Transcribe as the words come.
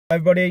Hi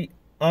everybody,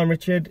 I'm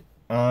Richard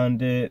and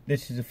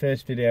this is the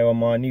first video on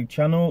my new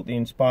channel, The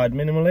Inspired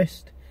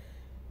Minimalist.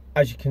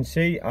 As you can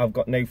see, I've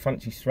got no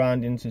fancy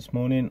surroundings this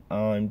morning.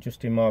 I'm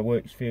just in my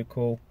works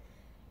vehicle,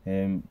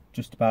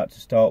 just about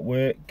to start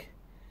work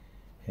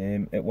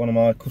at one of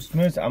my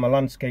customers. I'm a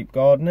landscape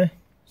gardener,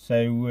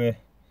 so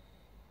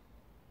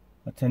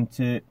I tend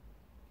to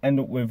end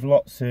up with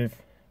lots of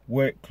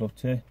work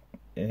clutter,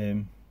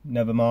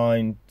 never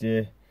mind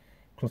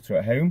clutter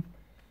at home.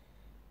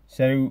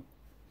 So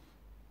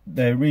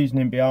the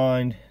reasoning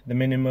behind the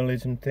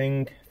minimalism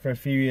thing, for a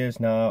few years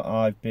now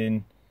I've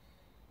been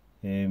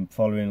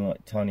following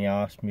like tiny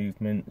house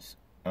movements,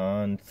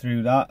 and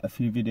through that a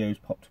few videos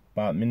popped up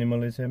about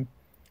minimalism,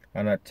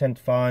 and I tend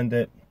to find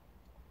that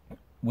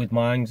with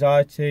my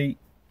anxiety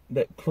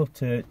that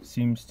clutter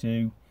seems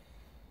to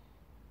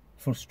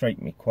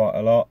frustrate me quite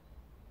a lot.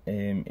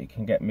 It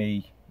can get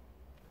me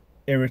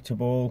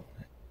irritable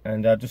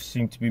and I just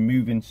seem to be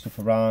moving stuff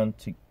around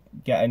to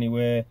get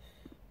anywhere.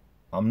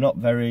 I'm not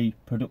very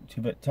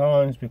productive at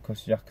times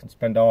because I can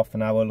spend half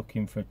an hour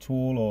looking for a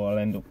tool, or I'll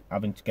end up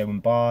having to go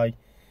and buy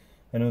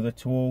another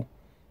tool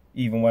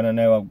even when I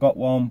know I've got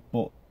one,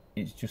 but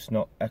it's just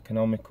not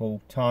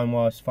economical time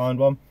wise to find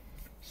one.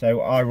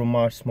 So I run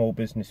my small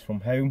business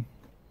from home.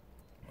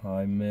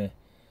 I'm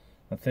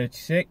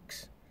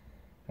 36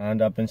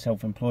 and I've been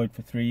self-employed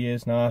for 3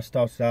 years now. I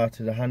started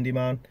out as a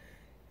handyman,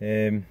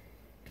 being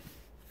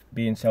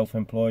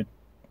self-employed.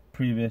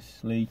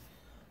 Previously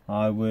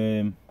I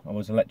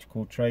was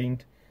electrical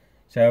trained,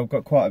 so I've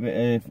got quite a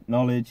bit of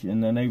knowledge,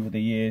 and then over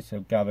the years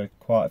I've gathered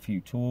quite a few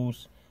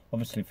tools.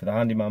 Obviously for the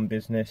handyman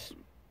business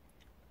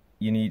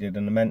you needed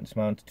an immense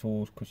amount of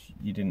tools because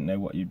you didn't know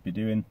what you'd be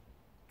doing,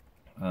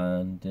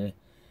 and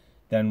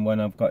then when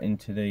I've got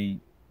into the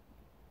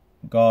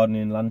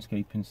gardening,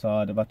 landscaping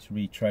side, I've had to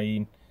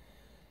retrain,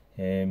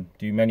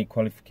 do many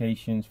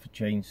qualifications for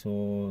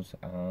chainsaws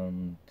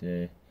and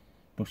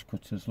bush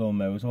cutters, lawn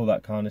mowers, all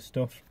that kind of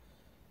stuff.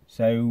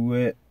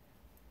 So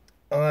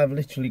I've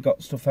literally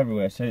got stuff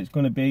everywhere, so it's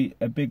going to be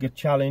a bigger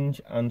challenge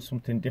and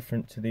something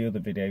different to the other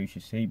videos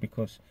you see,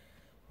 because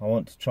I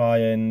want to try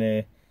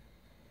and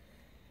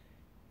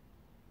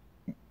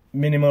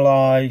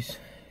minimalise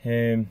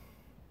the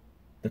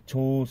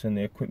tools and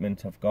the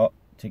equipment I've got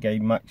to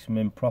gain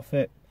maximum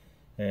profit,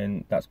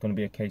 and that's going to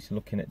be a case of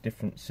looking at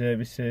different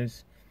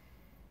services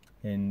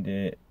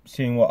and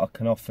seeing what I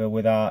can offer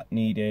without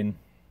needing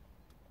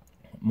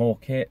more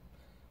kit.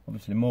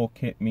 Obviously more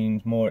kit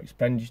means more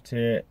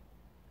expenditure.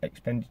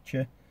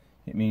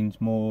 It means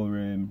more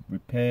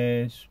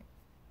repairs.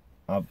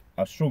 I've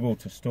struggled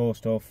to store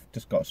stuff,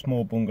 just got a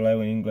small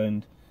bungalow in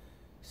England,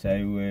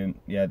 so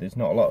yeah, there's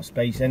not a lot of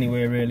space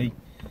anywhere really,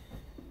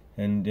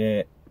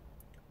 and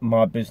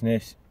my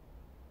business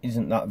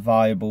isn't that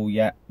viable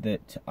yet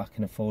that I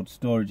can afford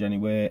storage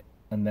anywhere,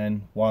 and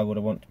then why would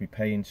I want to be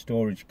paying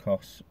storage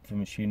costs for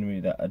machinery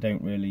that I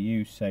don't really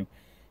use? So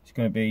it's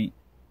going to be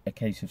a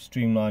case of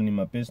streamlining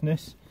my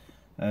business.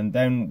 And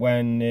then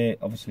when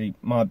obviously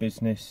my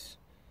business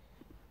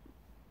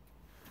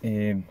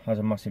has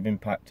a massive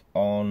impact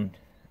on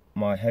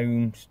my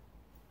home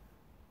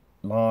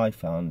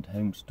life and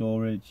home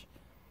storage,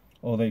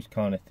 all those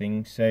kind of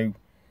things. So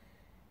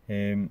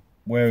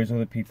whereas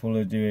other people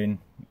are doing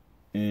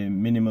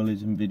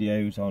minimalism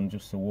videos on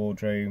just the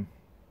wardrobe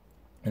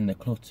and the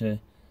clutter,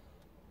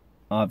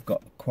 I've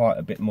got quite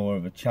a bit more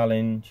of a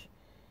challenge,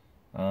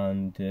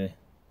 and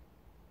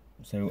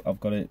so I've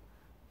got to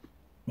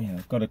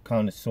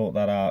kind of sort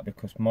that out,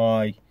 because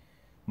my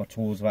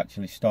tools have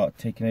actually started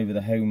taking over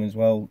the home as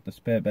well. The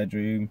spare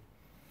bedroom,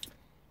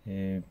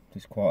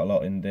 there's quite a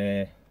lot in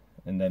there,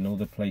 and then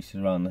other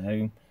places around the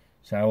home.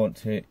 So I want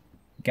to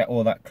get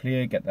all that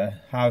clear, get the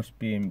house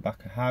being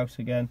back a house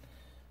again,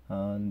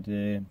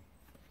 and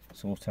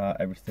sort out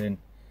everything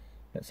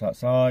that's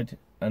outside.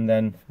 And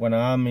then when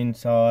I am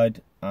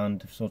inside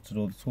and have sorted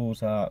all the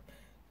tools out,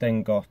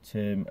 then got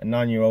a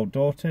 9-year-old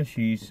daughter.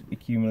 She's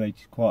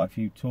accumulated quite a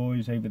few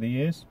toys over the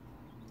years,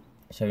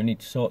 so we need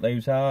to sort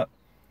those out.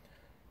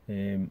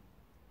 I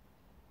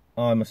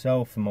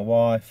myself and my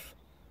wife,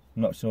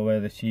 I'm not sure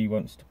whether she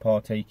wants to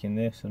partake in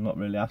this. I've not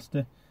really asked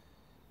her.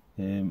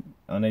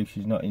 I know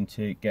she's not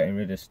into getting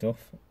rid of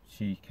stuff.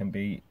 She can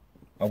be,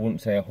 I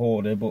wouldn't say a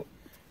hoarder, but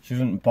she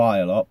doesn't buy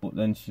a lot, but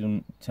then she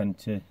doesn't tend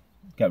to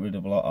get rid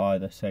of a lot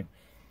either. So,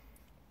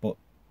 but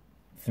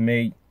for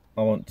me,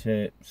 I want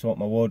to sort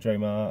my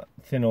wardrobe out,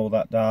 thin all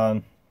that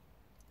down.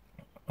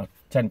 I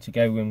tend to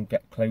go and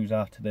get clothes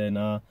out of there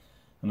now,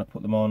 and I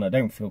put them on. I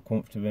don't feel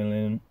comfortable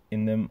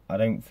in them. I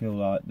don't feel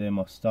like they're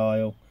my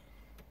style,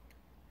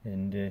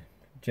 and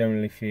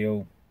generally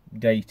feel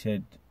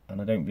dated,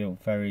 and I don't feel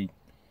very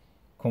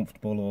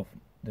comfortable, or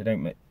they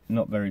don't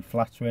not very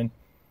flattering.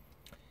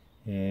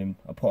 I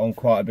put on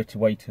quite a bit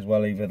of weight as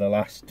well over the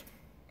last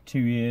 2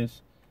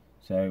 years,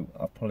 so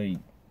I probably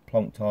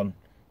plonked on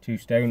 2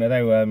 stone,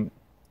 although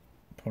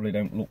probably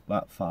don't look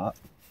that fat,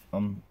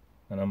 and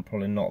I'm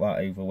probably not that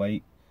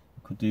overweight.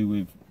 I could do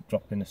with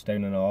dropping 1.5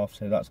 stone,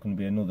 so that's going to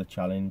be another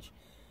challenge.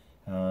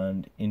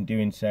 And in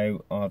doing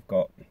so, I've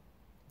got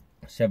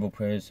several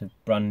pairs of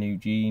brand new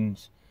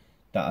jeans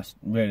that I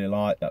really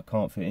like that I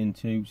can't fit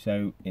into,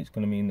 so it's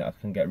going to mean that I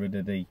can get rid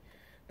of the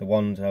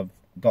ones I've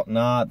got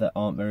now that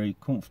aren't very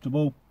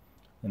comfortable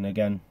and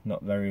again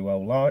not very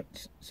well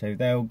liked, so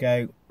they'll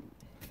go.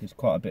 There's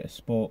quite a bit of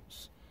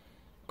sports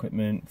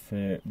equipment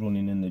for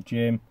running in the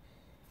gym.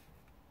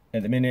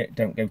 At the minute,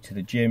 don't go to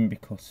the gym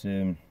because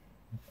I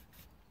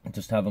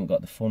just haven't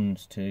got the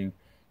funds to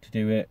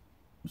do it.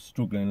 I'm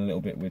struggling a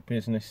little bit with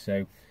business,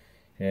 so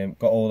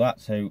got all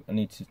that, so I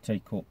need to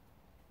take up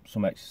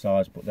some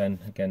exercise, but then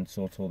again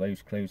sort all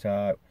those clothes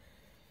out.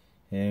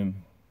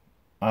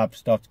 I've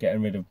started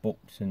getting rid of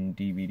books and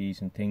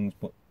DVDs and things,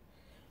 but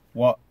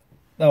what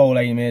the whole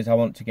aim is, I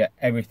want to get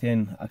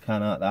everything I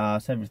can out of the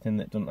house, everything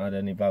that doesn't add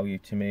any value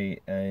to me,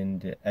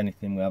 and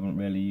anything we haven't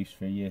really used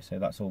for a year, so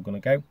that's all going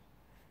to go.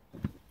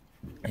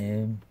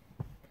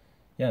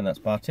 Yeah, and that's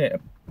about it.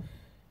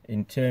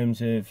 In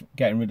terms of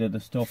getting rid of the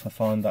stuff, I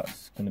find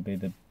that's going to be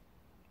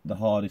the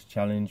hardest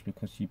challenge,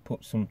 because you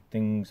put some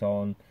things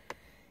on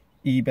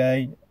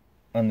eBay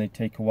and they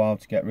take a while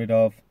to get rid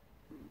of,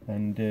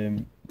 and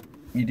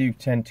you do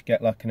tend to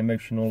get like an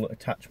emotional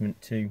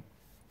attachment to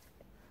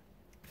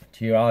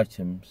your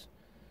items.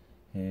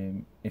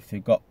 If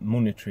they've got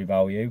monetary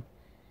value,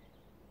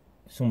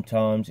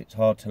 sometimes it's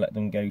hard to let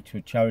them go to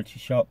a charity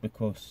shop,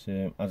 because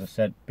as I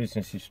said,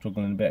 business is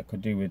struggling a bit. I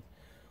could do with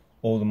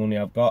all the money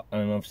I've got,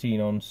 and I've seen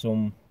on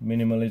some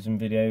minimalism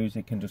videos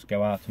they can just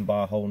go out and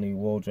buy a whole new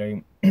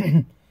wardrobe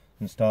and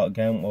start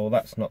again. Well,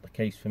 that's not the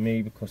case for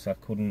me, because I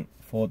couldn't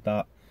afford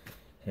that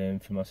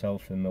for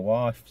myself and my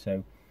wife,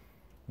 so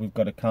we've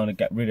got to kind of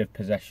get rid of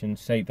possessions,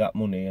 save that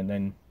money, and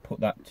then put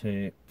that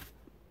to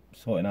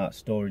sorting out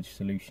storage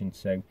solutions.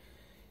 So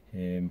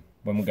when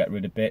we get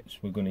rid of bits,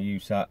 we're going to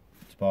use that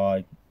to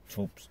buy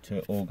tubs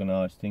to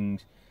organise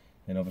things,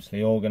 and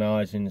obviously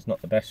organising is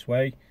not the best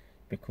way,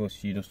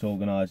 because you're just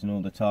organising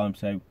all the time,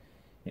 so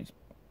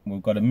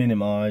we've got to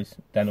minimise,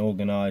 then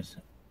organise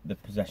the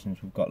possessions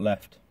we've got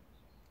left,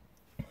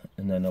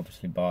 and then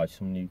obviously buy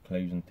some new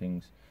clothes and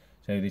things.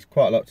 So there's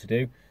quite a lot to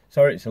do.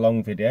 Sorry it's a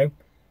long video,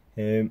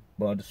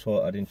 but I just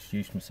thought I'd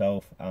introduce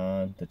myself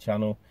and the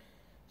channel.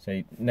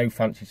 So no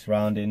fancy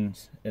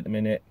surroundings at the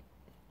minute,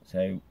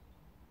 so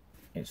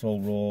it's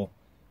all raw.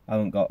 I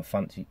haven't got a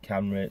fancy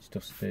camera, it's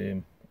just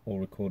all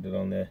recorded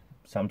on the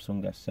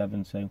Samsung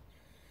S7, so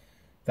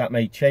that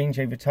may change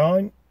over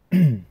time.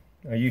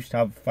 I used to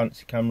have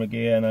fancy camera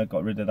gear and I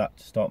got rid of that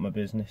to start my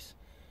business,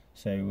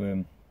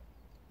 so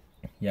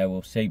yeah,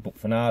 we'll see, but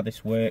for now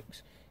this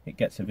works. It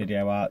gets a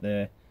video out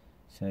there,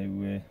 so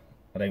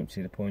I don't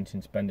see the point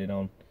in spending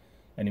on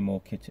any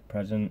more kit at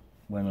present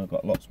when I've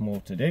got lots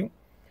more to do.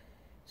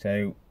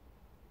 So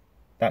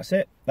that's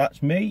it,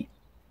 that's me.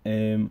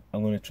 I'm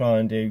going to try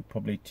and do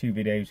probably 2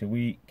 videos a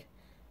week.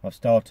 I've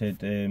started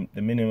the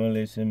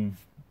minimalism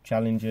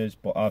challenges,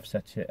 but I've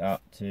set it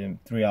at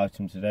 3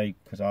 items a day,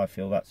 because I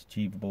feel that's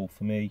achievable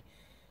for me.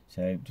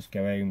 So just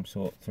go home,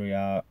 sort 3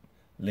 out,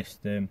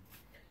 list them,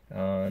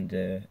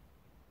 and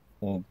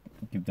or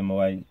give them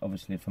away.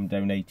 Obviously if I'm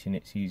donating,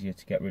 it's easier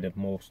to get rid of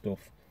more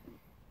stuff,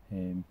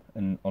 and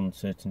on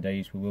certain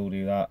days we will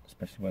do that,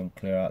 especially when we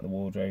clear out the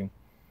wardrobe.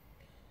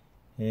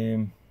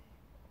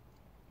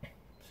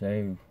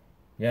 So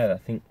yeah, I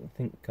think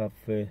I've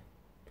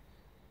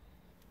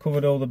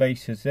covered all the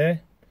bases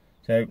there.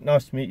 So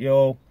nice to meet you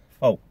all.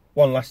 Oh,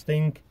 one last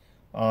thing,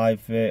 I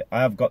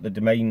have got the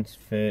domains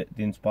for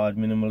the Inspired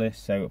Minimalist,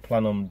 so I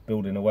plan on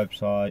building a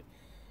website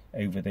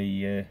over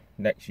the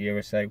next year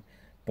or so.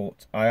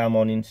 But I am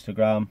on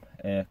Instagram,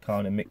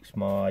 kind of mix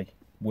my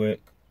work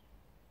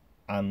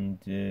and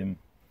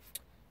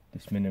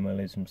this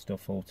minimalism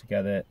stuff all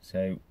together.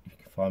 So you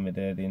can find me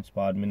there, the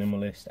Inspired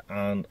Minimalist,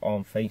 and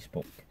on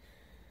Facebook.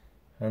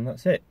 And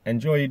that's it.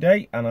 Enjoy your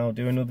day, and I'll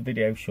do another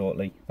video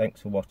shortly.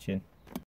 Thanks for watching.